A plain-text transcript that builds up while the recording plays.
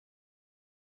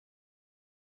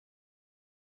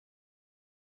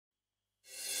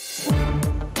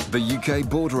The UK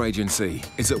Border Agency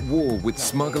is at war with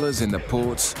smugglers in the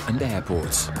ports and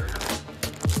airports.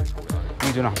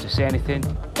 You don't have to say anything.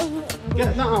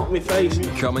 Get that out of my face.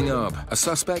 Coming up, a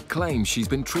suspect claims she's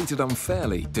been treated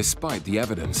unfairly despite the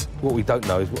evidence. What we don't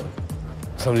know is what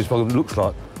somebody's problem looks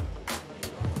like.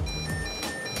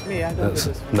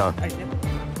 No.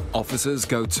 Officers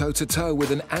go toe-to-toe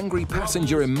with an angry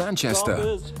passenger in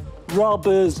Manchester.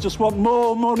 Robbers just want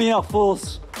more money off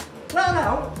us. Let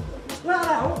out! Let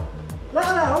out! Let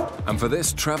out! And for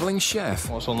this travelling chef...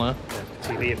 What's on there?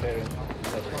 TV appearance.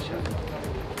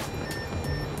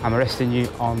 I'm arresting you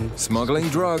on... Smuggling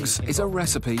drugs is a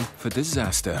recipe for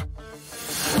disaster.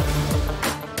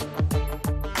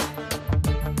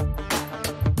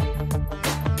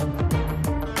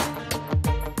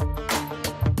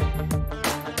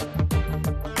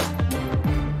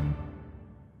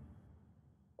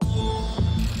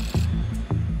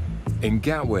 In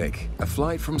Gatwick, a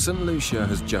flight from St Lucia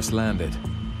has just landed.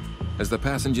 As the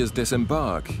passengers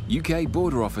disembark, UK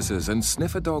border officers and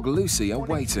sniffer dog Lucy are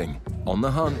waiting, on the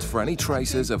hunt for any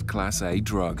traces of Class A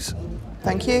drugs.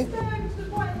 Thank you.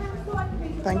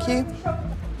 Thank you.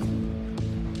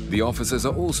 The officers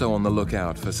are also on the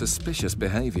lookout for suspicious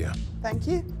behaviour. Thank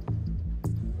you.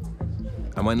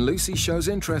 And when Lucy shows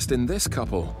interest in this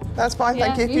couple... That's fine,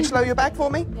 thank you. Can you slow your bag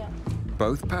for me? Yeah.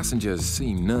 Both passengers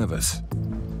seem nervous.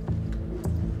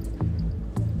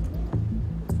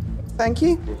 Thank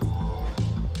you.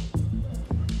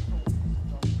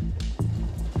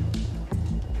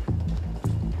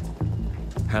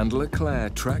 Handler Claire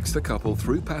tracks the couple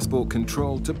through passport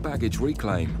control to baggage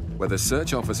reclaim, where the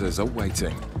search officers are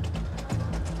waiting.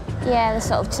 Yeah, they're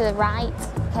sort of to the right,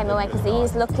 came away, because he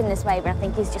is looking this way, but I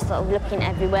think he's just sort of looking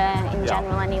everywhere in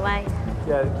general anyway.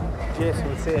 Yeah, Jason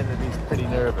was saying that he's pretty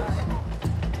nervous.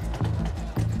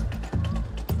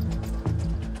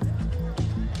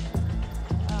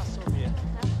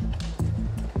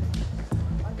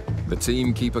 The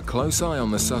team keep a close eye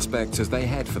on the suspects as they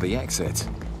head for the exit.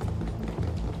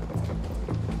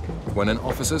 When an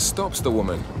officer stops the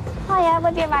woman... Hiya,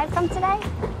 where have you arrived from today?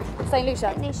 St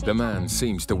Lucia. The man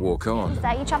seems to walk on. So,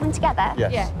 are you travelling together?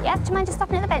 Yes. Yeah, do you mind just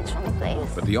stopping at the bench for me, please?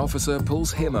 But the officer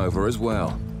pulls him over as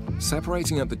well.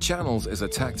 Separating at the channels is a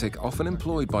tactic often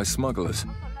employed by smugglers,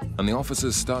 and the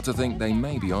officers start to think they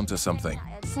may be onto something.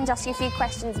 Just need to ask you a few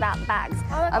questions about the bags.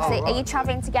 Obviously, are you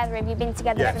travelling together? Have you been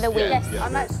together for the week? Yes,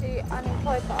 I'm actually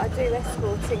unemployed, but I do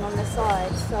escorting on the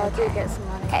side, so I do get some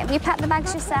money. Okay, have you packed the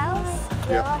bags yourselves?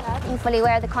 Yeah, I have. You're fully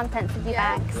aware of the contents of your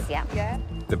bags? Yeah.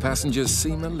 The passengers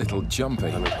seem a little jumpy.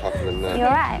 You all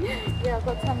right? Yeah, I've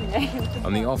got tummy ache.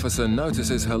 And the officer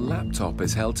notices her laptop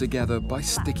is held together by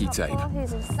sticky tape.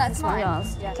 That's not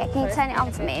yours. Okay, can you turn it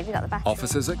on for me? Have you got the battery?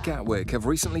 Officers at Gatwick have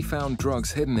recently found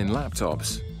drugs hidden in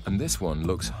laptops, and this one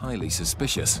looks highly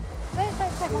suspicious. Well,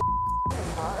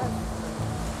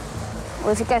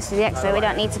 if it goes through the X-ray, we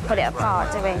don't need to put it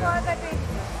apart, do we?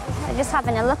 We're just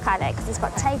having a look at it, because it's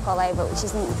got tape all over it, which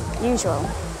isn't usual.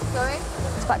 Sorry?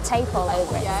 It's got tape all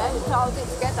over it. Yeah, so I'll do it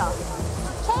together.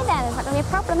 Okay then, there's not going to be a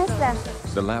problem, is there?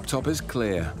 The laptop is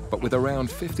clear, but with around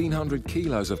 1,500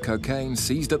 kilos of cocaine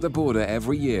seized at the border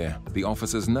every year, the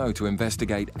officers know to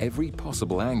investigate every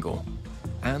possible angle.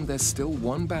 And there's still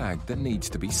one bag that needs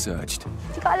to be searched.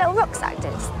 Have you got a little rucksack, dude? Do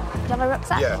you have a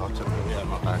rucksack? Yeah, I took it in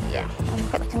my bag. Yeah.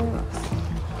 I've got the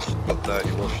rucksack. Got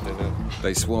dirty washing in it.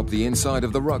 They swab the inside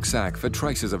of the rucksack for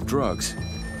traces of drugs.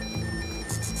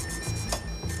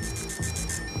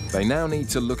 They now need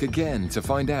to look again to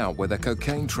find out where the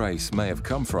cocaine trace may have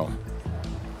come from.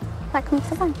 That comes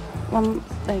to them.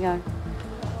 There you go.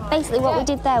 Basically, what we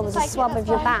did there was a swab of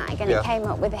your bag, and it came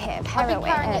up with a hit of heroin,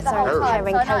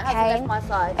 cocaine.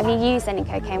 Have you used any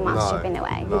cocaine whilst you've been away?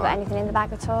 Have you got anything in the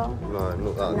bag at all? No,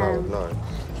 not that, no.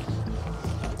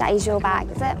 That is your bag,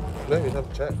 is it? No, you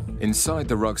have to check. Inside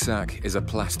the rucksack is a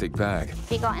plastic bag.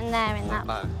 Have you got in there in that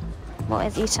bag? What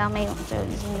is, you tell me what to do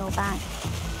is in your bag.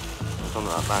 What's on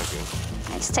that bag, yeah?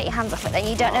 Okay, just take your hands off it then,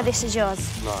 you don't know this is yours.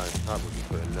 No, that would be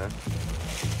put in there.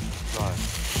 No.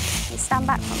 You stand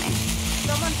back from me.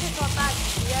 Someone took our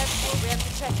bags to the airport, we had to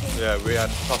check in. Yeah, we had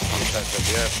customs checks at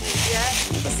the airport. Yeah.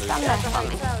 You just stand there for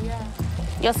me. Hotel,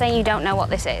 yeah. You're saying you don't know what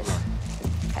this is?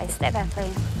 Okay, stay there,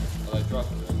 please. Are they drugs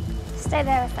then? Stay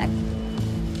there a sec.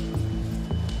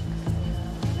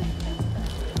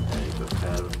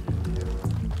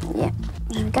 Yeah,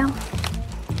 there we go.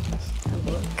 A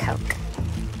bit of Coke.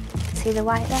 See the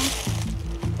white there?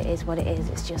 It is what it is,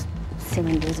 it's just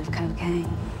cylinders of cocaine.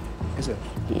 Is it?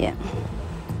 Yeah.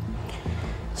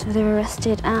 So they're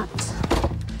arrested at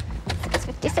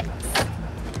 6:56.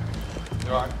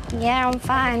 You alright? Yeah, I'm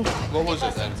fine. What was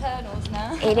it then?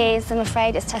 It is, I'm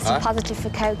afraid it's tested positive for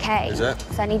cocaine. Is it?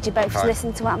 So I need you both to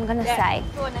listen to what I'm going to say.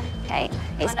 Go on then. Okay,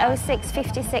 it's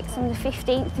 06:56 on the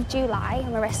 15th of July.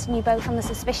 I'm arresting you both on the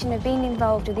suspicion of being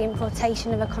involved with the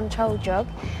importation of a controlled drug.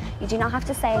 You do not have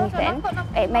to say anything.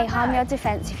 It may harm your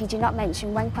defence if you do not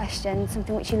mention when questioned,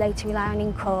 something which you later rely on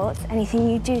in court. Anything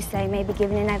you do say may be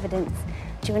given in evidence.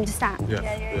 Do you understand? Yeah.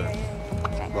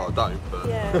 Okay. Well, I don't, but...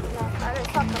 Yeah,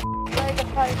 it's like a load of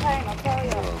cocaine, I'll tell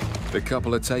you. The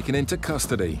couple are taken into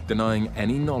custody, denying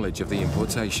any knowledge of the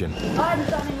importation. I haven't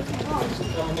done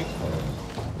anything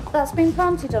wrong. That's been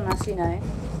planted on us, you know.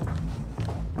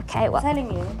 Okay, well, I'm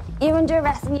telling you. you're under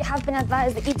arrest and you have been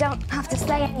advised that you don't have to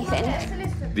say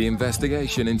anything. The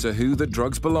investigation into who the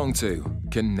drugs belong to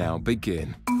can now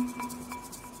begin.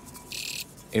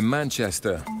 In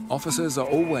Manchester, officers are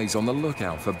always on the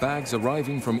lookout for bags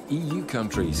arriving from EU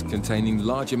countries containing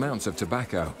large amounts of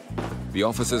tobacco. The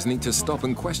officers need to stop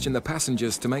and question the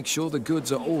passengers to make sure the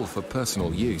goods are all for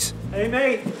personal use. Hey,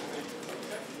 mate.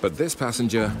 But this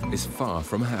passenger is far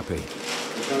from happy.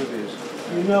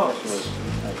 You're not.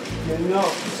 You're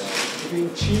not. You're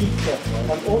being cheeky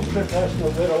and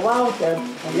unprofessional. We're allowed them,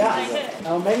 and yes,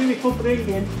 how many we could bring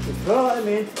in, we throw them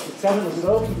in, we tell them we're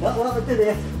okay, not allowed to do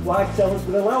this, why tell us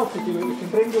we're allowed to do it? We can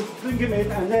bring them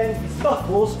in and then stop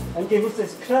us and give us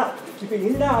this crap. You're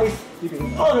being nice, you're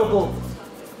being horrible.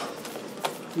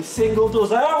 You singled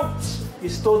us out. You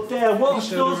stood there,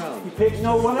 watched us, you picked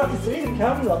no one up. You see the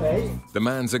camera, mate. The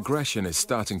man's aggression is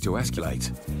starting to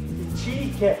escalate. You're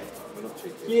cheeky.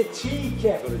 You're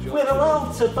cheeky. We're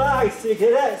allowed to buy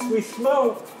cigarettes, we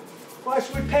smoke. Why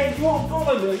should we pay your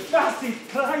government massive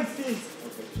prices?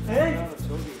 Eh?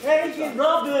 Hey, you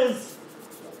robbers!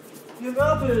 You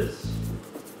robbers!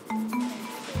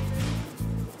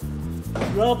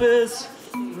 Robbers!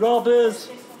 Robbers!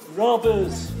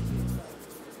 Robbers!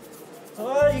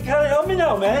 Oh, you can't help me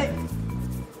now, mate.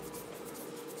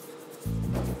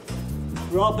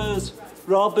 Robbers!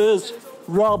 Robbers!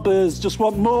 Robbers just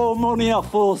want more money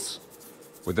off us.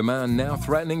 With the man now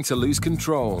threatening to lose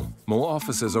control, more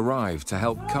officers arrive to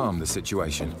help calm the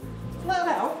situation. Let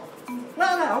out!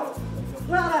 Let out!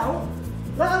 Let out!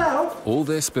 Let out! All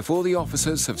this before the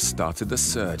officers have started the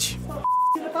search.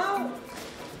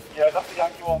 Yeah, that's the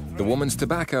Yankee one. The woman's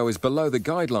tobacco is below the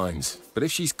guidelines, but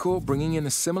if she's caught bringing in a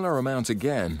similar amount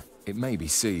again, it may be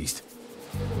seized.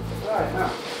 Right,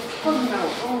 now. Come now.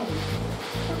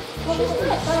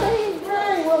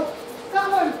 Well,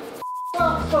 come on.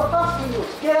 Stop asking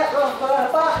us. Get off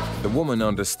her back. The woman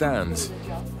understands,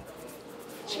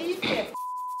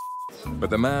 but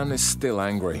the man is still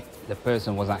angry. The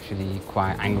person was actually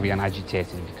quite angry and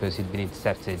agitated because he'd been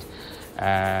intercepted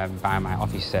by my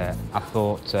officer. I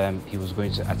thought he was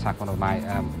going to attack one of my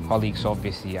colleagues, so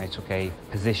obviously I took a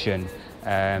position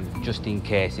just in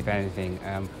case, if anything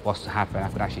was to happen, I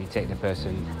could actually take the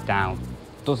person down.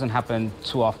 Doesn't happen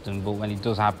too often, but when it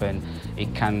does happen,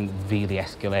 it can really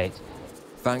escalate.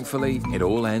 Thankfully, it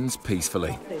all ends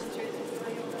peacefully.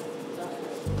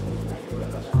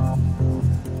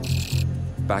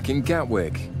 Back in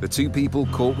Gatwick, the two people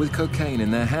caught with cocaine in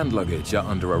their hand luggage are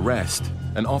under arrest,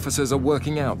 and officers are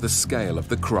working out the scale of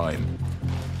the crime.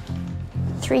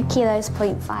 3 kilos,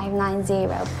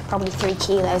 0.590, probably 3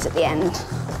 kilos at the end.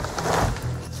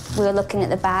 We were looking at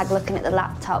the bag, looking at the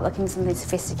laptop, looking at something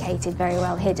sophisticated, very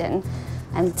well hidden.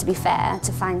 And to be fair,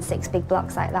 to find 6 big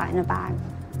blocks like that in a bag,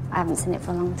 I haven't seen it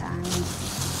for a long time.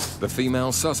 The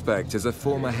female suspect is a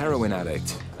former heroin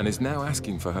addict and is now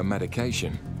asking for her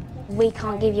medication. We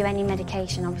can't give you any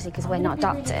medication, obviously, because we're not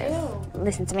doctors.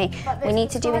 Listen to me. We need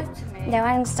to do it. No,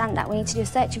 I understand that. We need to do a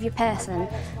search of your person,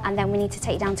 and then we need to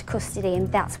take you down to custody, and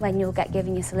that's when you'll get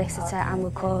given your solicitor, and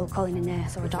we'll call in a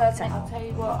nurse or a doctor. I'll tell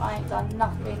you what, I ain't done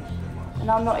nothing, and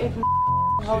I'm not even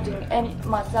holding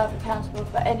myself accountable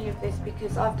for any of this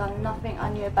because I've done nothing. I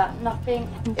knew about nothing.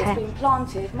 Okay. It's been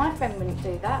planted. My friend wouldn't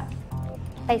do that.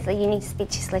 Basically, you need to speak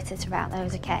to your solicitor about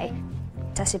those, okay?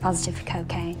 Tested positive for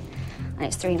cocaine. And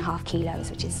it's 3.5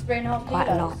 kilos, which is quite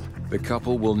a lot. The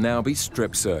couple will now be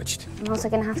strip searched. I'm also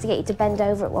going to have to get you to bend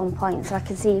over at one point so I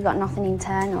can see you've got nothing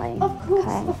internally. Of course,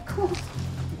 okay? of course.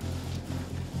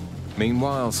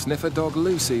 Meanwhile, sniffer dog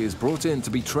Lucy is brought in to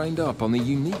be trained up on the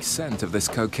unique scent of this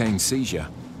cocaine seizure.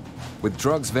 With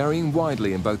drugs varying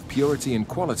widely in both purity and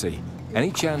quality,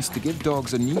 any chance to give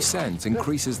dogs a new scent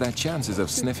increases their chances of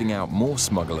sniffing out more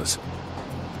smugglers.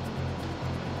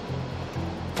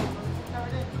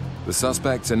 The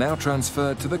suspects are now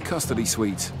transferred to the custody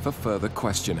suite for further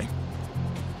questioning.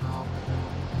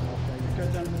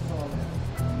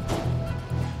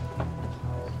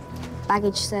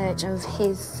 Baggage search of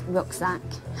his rucksack,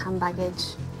 hand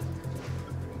baggage,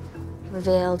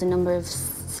 revealed a number of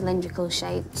cylindrical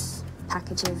shaped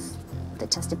packages that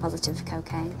tested positive for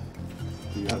cocaine.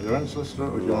 Do you have your own solicitor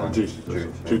or do you want a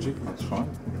duty? Duty, that's fine.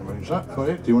 I'll arrange that for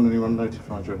you. Do you want anyone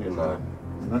notified you're here? No.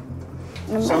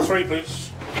 No? Cell 3,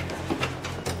 please.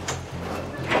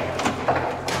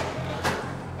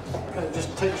 Okay,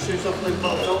 just take your shoes off and leave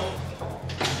off.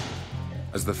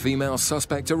 As the female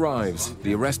suspect arrives,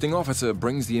 the arresting officer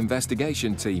brings the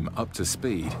investigation team up to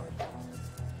speed.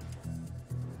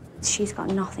 She's got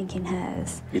nothing in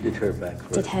hers. You did her bag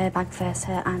first? Did her bag first,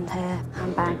 her and her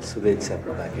handbag. So they had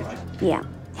separate baggage? Yeah.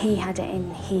 He had it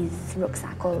in his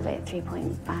rucksack, all of it,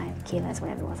 3.5 kilos,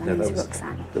 whatever it was, in his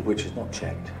rucksack. Which is not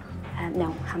checked?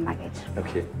 No, hand baggage.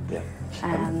 Okay, yeah.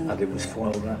 And it was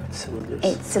foil wrapped cylinders?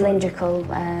 It's cylindrical,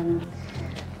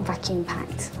 vacuum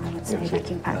packed, I would say,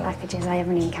 vacuum packed packages. I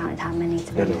haven't even counted how many,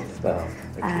 to be honest.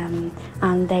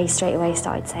 And they straight away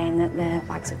started saying that the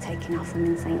bags were taken off them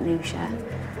in St Lucia,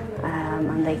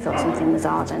 and they thought something was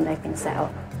odd and they've been set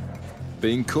up.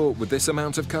 Being caught with this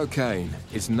amount of cocaine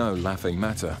is no laughing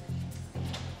matter.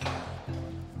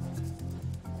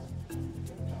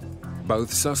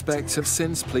 Both suspects have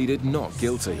since pleaded not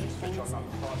guilty.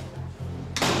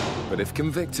 But if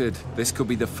convicted, this could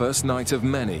be the first night of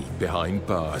many behind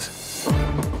bars.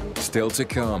 Still to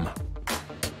come.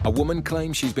 A woman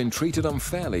claims she's been treated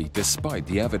unfairly despite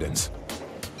the evidence.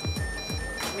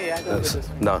 Yeah, I don't do this.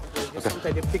 No.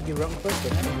 Sometimes they pick the wrong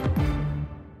person.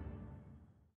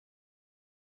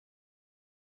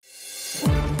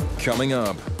 Coming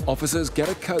up, officers get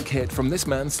a coke hit from this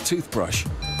man's toothbrush.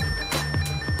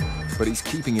 But he's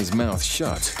keeping his mouth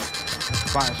shut.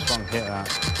 Quite a strong hit, that.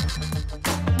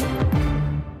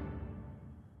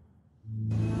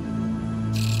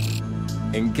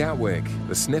 In Gatwick,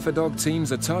 the sniffer dog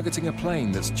teams are targeting a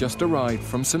plane that's just arrived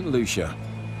from St Lucia.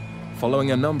 Following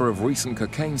a number of recent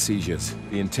cocaine seizures,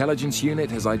 the intelligence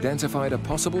unit has identified a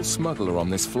possible smuggler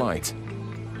on this flight.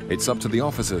 It's up to the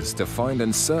officers to find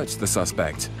and search the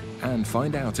suspect and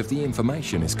find out if the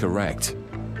information is correct.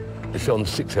 It's on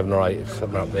 6, 7 or 8,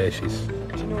 something up there. She's...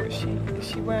 Do you know what is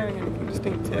she wearing anything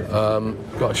distinctive?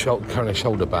 Carrying a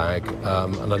shoulder bag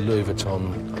and a Louis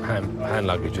Vuitton hand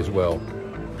luggage as well.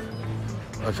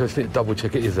 I just need to double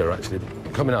check it is there actually.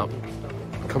 Coming up.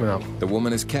 The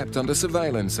woman is kept under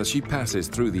surveillance as she passes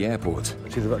through the airport.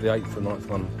 She's about the 8th or 9th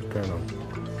one going on.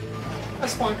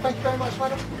 That's fine, thank you very much,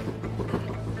 madam.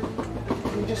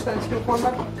 Can you just stand still for 1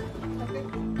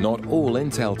 moment? Not all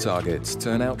intel targets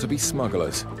turn out to be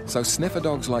smugglers, so sniffer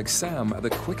dogs like Sam are the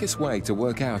quickest way to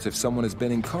work out if someone has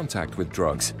been in contact with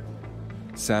drugs.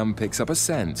 Sam picks up a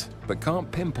scent, but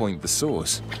can't pinpoint the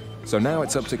source. So now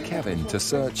it's up to Kevin to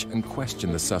search and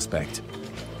question the suspect.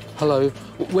 Hello,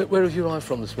 where have you arrived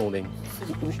from this morning?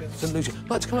 St Lucia.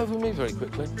 Like to come over with me very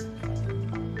quickly?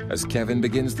 As Kevin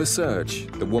begins the search,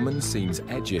 the woman seems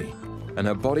edgy, and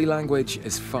her body language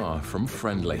is far from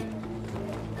friendly.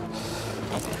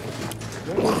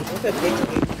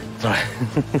 Right.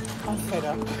 I'm fed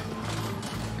up.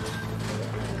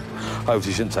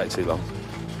 Hopefully it shouldn't take too long.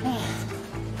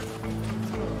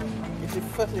 It's the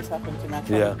first this happened to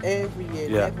me. Yeah. Every year,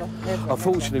 Yeah. Never.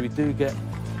 Unfortunately, we do get...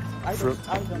 I don't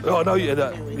Oh, no, yeah,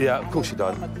 anyway. yeah, of course you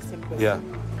don't. I'm a decent person. Yeah.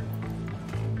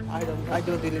 I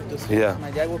don't believe those Yeah.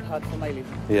 things. I work hard for my living.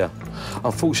 Yeah.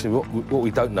 Unfortunately, what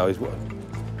we don't know is what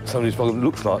somebody's problem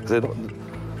looks like. They're not...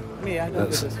 Me, I don't do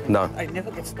those things. No. I never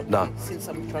get stopped No. since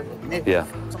I'm traveling. Never. Yeah.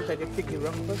 Sometimes they pick the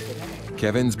wrong person.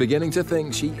 Kevin's beginning to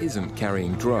think she isn't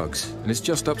carrying drugs and is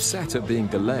just upset at being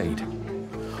delayed.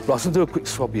 Right, so do a quick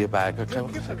swab of your bag, okay?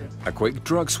 A quick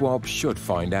drug swab should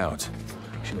find out.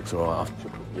 She looks all right.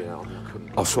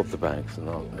 I'll swab the bags and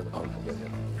I'll...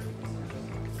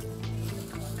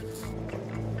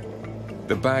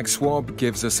 The bag swab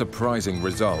gives a surprising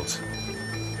result.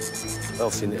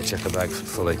 Obviously need to check the bags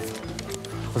fully.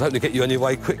 I was hoping to get you on your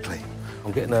way quickly.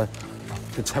 I'm getting a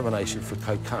contamination for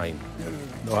cocaine.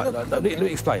 Right, let me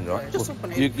explain, right? Just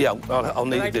open it. Yeah, I'll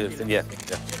need to do everything, yeah.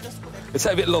 It'll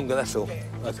take a bit longer, that's all.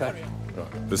 Okay?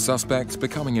 Right. The suspect's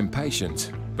becoming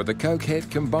impatient, but the coke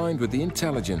hit combined with the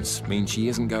intelligence means she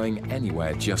isn't going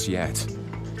anywhere just yet.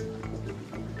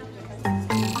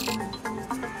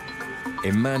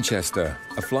 In Manchester,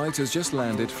 a flight has just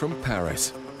landed from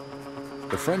Paris.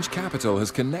 The French capital has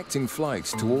connecting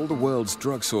flights to all the world's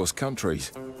drug source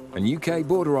countries, and UK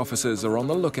border officers are on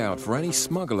the lookout for any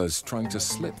smugglers trying to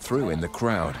slip through in the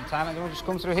crowd. Thailand, you want to just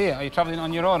come through here? Are you travelling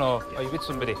on your own or are you with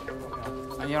somebody?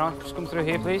 On your own? Just come through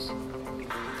here, please.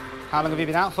 How long have you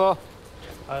been out for?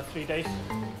 3 days.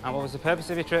 And what was the purpose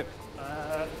of your trip?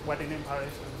 Wedding in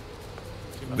Paris.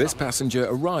 This passenger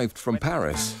arrived from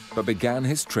Paris, but began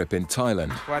his trip in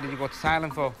Thailand. Why did you go to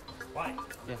Thailand for? Why?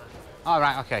 Yeah. All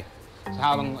right, okay. So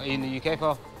how long are you in the UK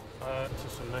for? Till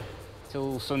Sunday.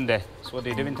 Till Sunday. So what do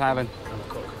you do in Thailand? I'm a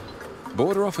cook.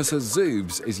 Border officer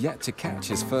Zoobs is yet to catch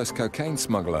his first cocaine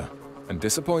smuggler, and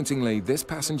disappointingly, this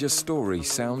passenger's story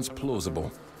sounds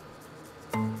plausible.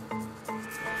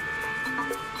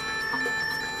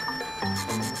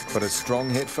 But a strong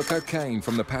hit for cocaine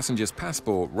from the passenger's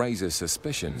passport raises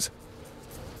suspicions.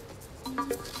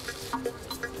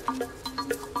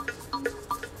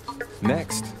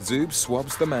 Next, Zoobs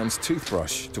swabs the man's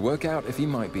toothbrush to work out if he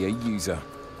might be a user.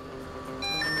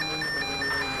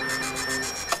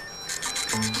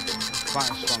 Quite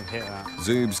a strong hit, that.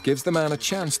 Zoobs gives the man a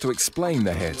chance to explain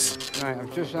the hits. Right,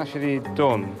 I've just actually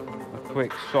done a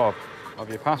quick swab of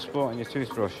your passport and your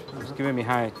toothbrush. It's giving me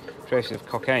high traces of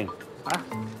cocaine. Huh?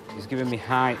 It's giving me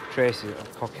high traces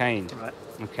of cocaine. Right.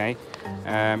 Okay.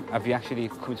 Have you actually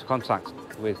come into contact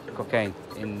with cocaine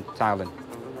in Thailand?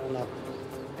 No.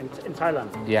 In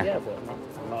Thailand? Yeah. Yeah, but I'm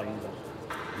not a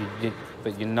user.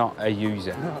 But you're not a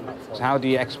user. No, I'm not. So how do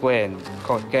you explain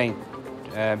cocaine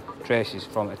traces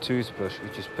from a toothbrush,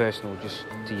 which is personal just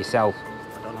to yourself?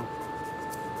 I don't know.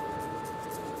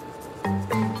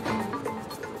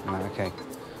 Right, okay.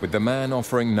 With the man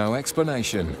offering no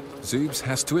explanation, Zoobs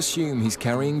has to assume he's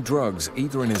carrying drugs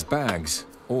either in his bags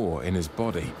or in his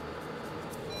body.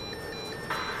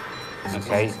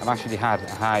 Okay, I've actually had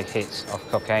high hits of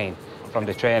cocaine from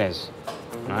the trainers,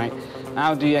 right?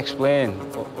 How do you explain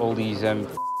all these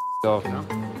stuff?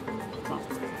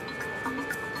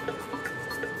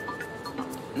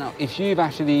 Now, if you've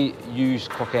actually used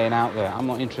cocaine out there, I'm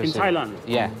not interested. In Thailand?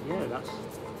 Yeah. Yeah, that's...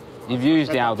 You've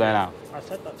used it out there now? I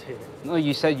said that to you. No,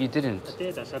 you said you didn't. I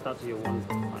did. I said that to you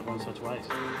once or twice.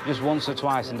 Just once or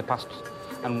twice in the past.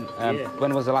 And Yeah.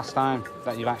 when was the last time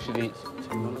that you've actually...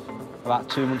 2 months. About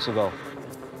 2 months ago.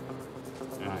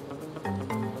 Right.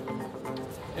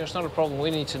 It's not a problem. We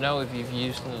need to know if you've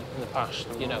used in the past,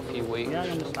 you know, few weeks. Yeah, I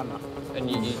understand that. And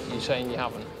you're saying you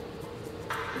haven't.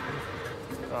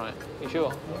 Right. You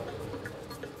sure?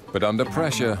 But under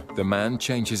pressure, the man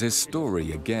changes his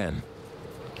story again.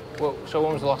 Well, so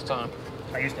when was the last time?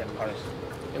 I used it in Paris.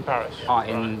 In Paris?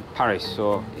 In Paris,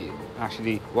 so it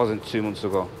actually wasn't 2 months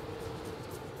ago.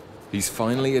 He's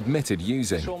finally admitted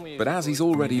using, but as he's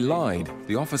already lied,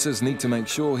 the officers need to make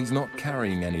sure he's not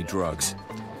carrying any drugs.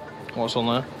 What's on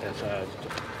there? There's a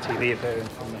TV appearance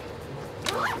from me.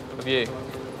 Of you?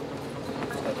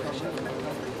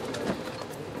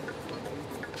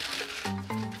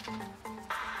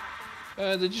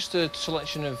 They're just a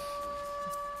selection of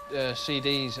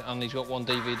CDs, and he's got one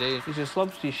DVD. He's a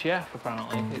celebrity chef,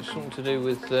 apparently. It's something to do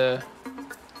with...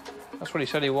 that's what he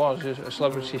said he was, a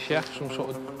celebrity chef, some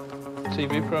sort of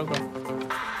TV programme.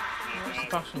 That's the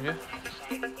passenger.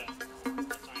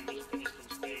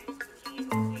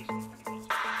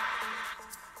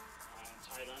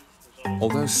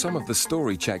 Although some of the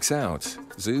story checks out,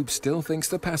 Zoob still thinks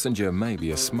the passenger may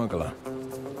be a smuggler.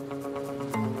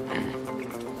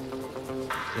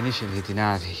 Initially, he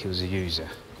denied he was a user.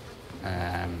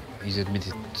 He's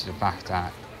admitted to the fact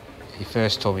that he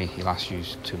first told me he last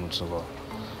used 2 months ago.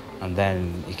 And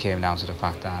then he came down to the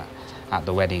fact that at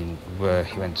the wedding where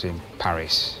he went to in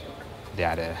Paris, they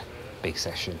had a big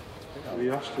session. Have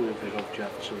you asked him if he'd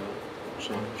object to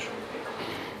such?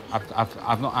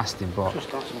 I've not asked him, but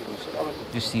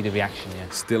just see the reaction, yeah.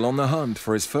 Still on the hunt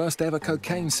for his first ever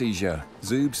cocaine seizure,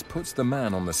 Zoobs puts the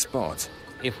man on the spot.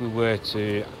 If we were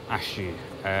to ask you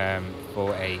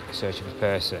for a search of a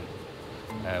person,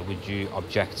 would you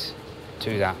object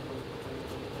to that?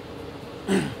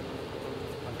 I'm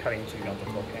carrying 2 grams of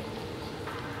cocaine.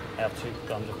 I have 2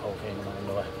 grams of cocaine in my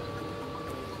underwear.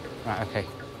 Right, okay.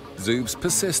 Zoob's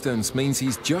persistence means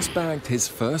he's just bagged his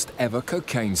first ever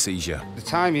cocaine seizure. The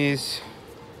time is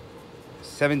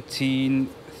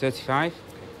 17:35.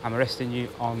 I'm arresting you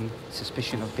on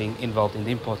suspicion of being involved in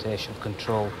the importation of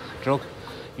controlled drug.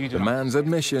 The man's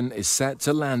admission is set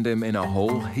to land him in a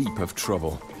whole heap of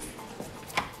trouble.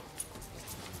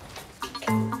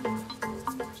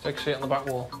 Just take a seat on the back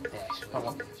wall. That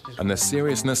one. And the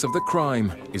seriousness of the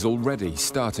crime is already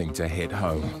starting to hit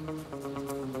home.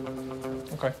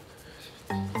 Okay.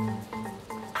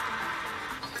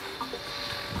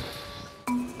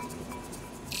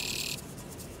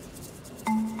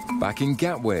 Back in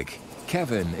Gatwick,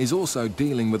 Kevin is also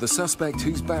dealing with a suspect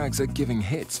whose bags are giving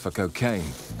hits for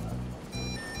cocaine.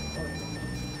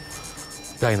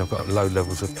 Again, I've got low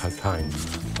levels of cocaine.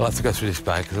 I'll have to go through this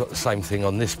bag, because I've got the same thing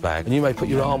on this bag. And you may put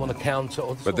your arm on the counter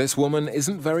or... But this woman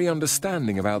isn't very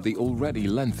understanding about the already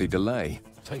lengthy delay.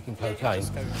 Taking cocaine,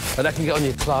 and that can get on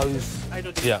your clothes.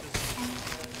 Yeah.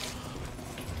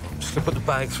 Just to put the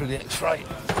bag through the X-ray.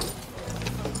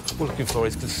 What we're looking for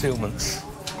is concealments.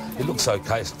 It looks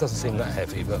okay, it doesn't seem that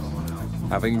heavy, but...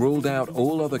 Having ruled out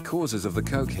all other causes of the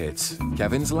coke hits,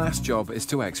 Kevin's last job is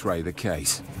to X-ray the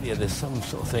case. Yeah, there's some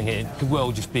sort of thing here. It could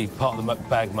well just be part of the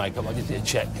bag makeup. I just did a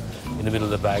check in the middle of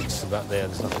the bags about there.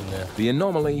 There's nothing there. The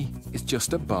anomaly is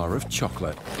just a bar of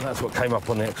chocolate. And that's what came up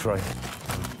on the X-ray.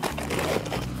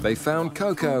 They found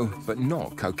cocoa, but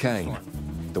not cocaine.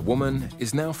 The woman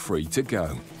is now free to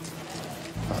go.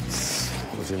 That's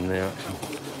what's in there, actually.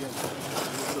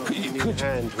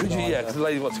 Could you, yeah, because the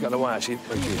lady wants to get away, actually.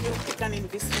 Thank you. You came in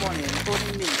this morning,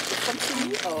 phoning me. You come to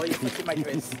me or you come to my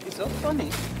dress? It's so funny.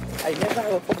 I never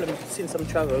have a problem since I'm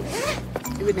travel.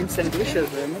 Even in St. Lucia,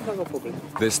 I never have a problem.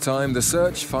 This time, the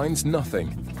search finds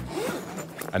nothing.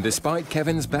 And despite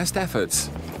Kevin's best efforts...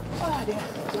 Oh, dear.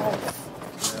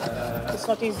 It's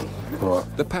not easy.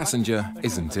 Right. The passenger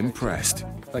isn't impressed.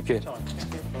 Thank you.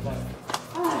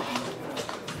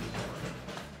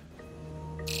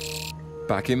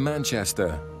 Back in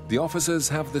Manchester, the officers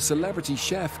have the celebrity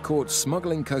chef caught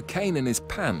smuggling cocaine in his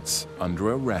pants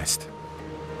under arrest.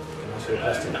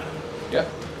 Yeah.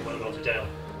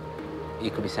 He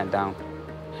could be sent down.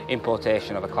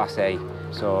 Importation of a Class A,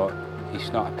 so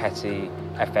it's not a petty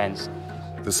offence.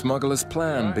 The smuggler's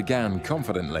plan began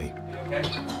confidently. You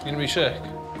gonna be sick?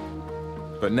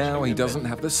 But now he doesn't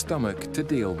have the stomach to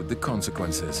deal with the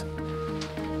consequences.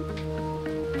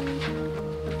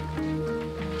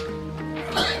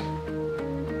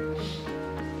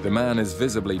 The man is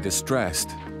visibly distressed,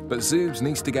 but Zoobs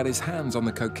needs to get his hands on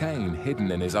the cocaine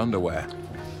hidden in his underwear.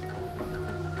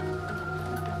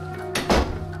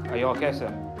 Are you okay,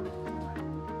 sir?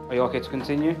 Are you okay to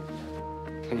continue?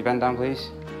 Can you bend down, please?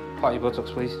 Part your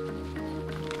buttocks, please.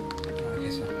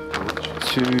 Okay, sir.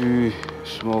 2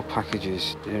 small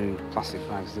packages. They're in plastic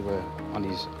bags. They were on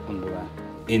his underwear.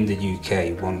 In the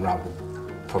UK, one wrap will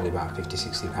probably about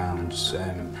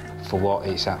 £50–60. For what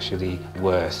it's actually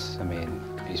worth, I mean,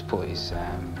 he's put his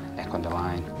neck on the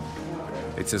line.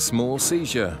 It's a small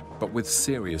seizure, but with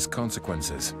serious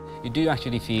consequences. You do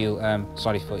actually feel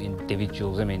sorry for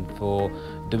individuals, I mean, for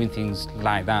doing things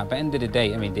like that. But at the end of the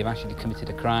day, I mean, they've actually committed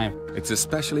a crime. It's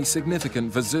especially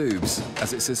significant for Zoobs,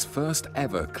 as it's his first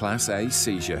ever Class A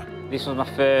seizure. This was my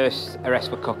first arrest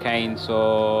for cocaine,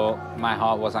 so my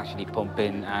heart was actually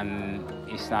pumping, and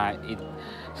it's like,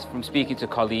 from speaking to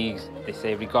colleagues, they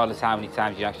say regardless how many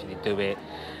times you actually do it,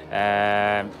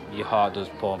 your heart does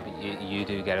pump, you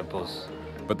do get a buzz.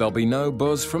 But there'll be no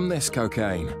buzz from this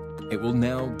cocaine. It will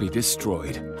now be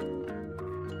destroyed.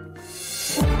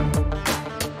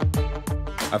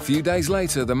 A few days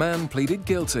later, the man pleaded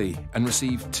guilty and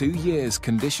received 2 years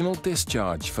conditional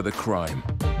discharge for the crime.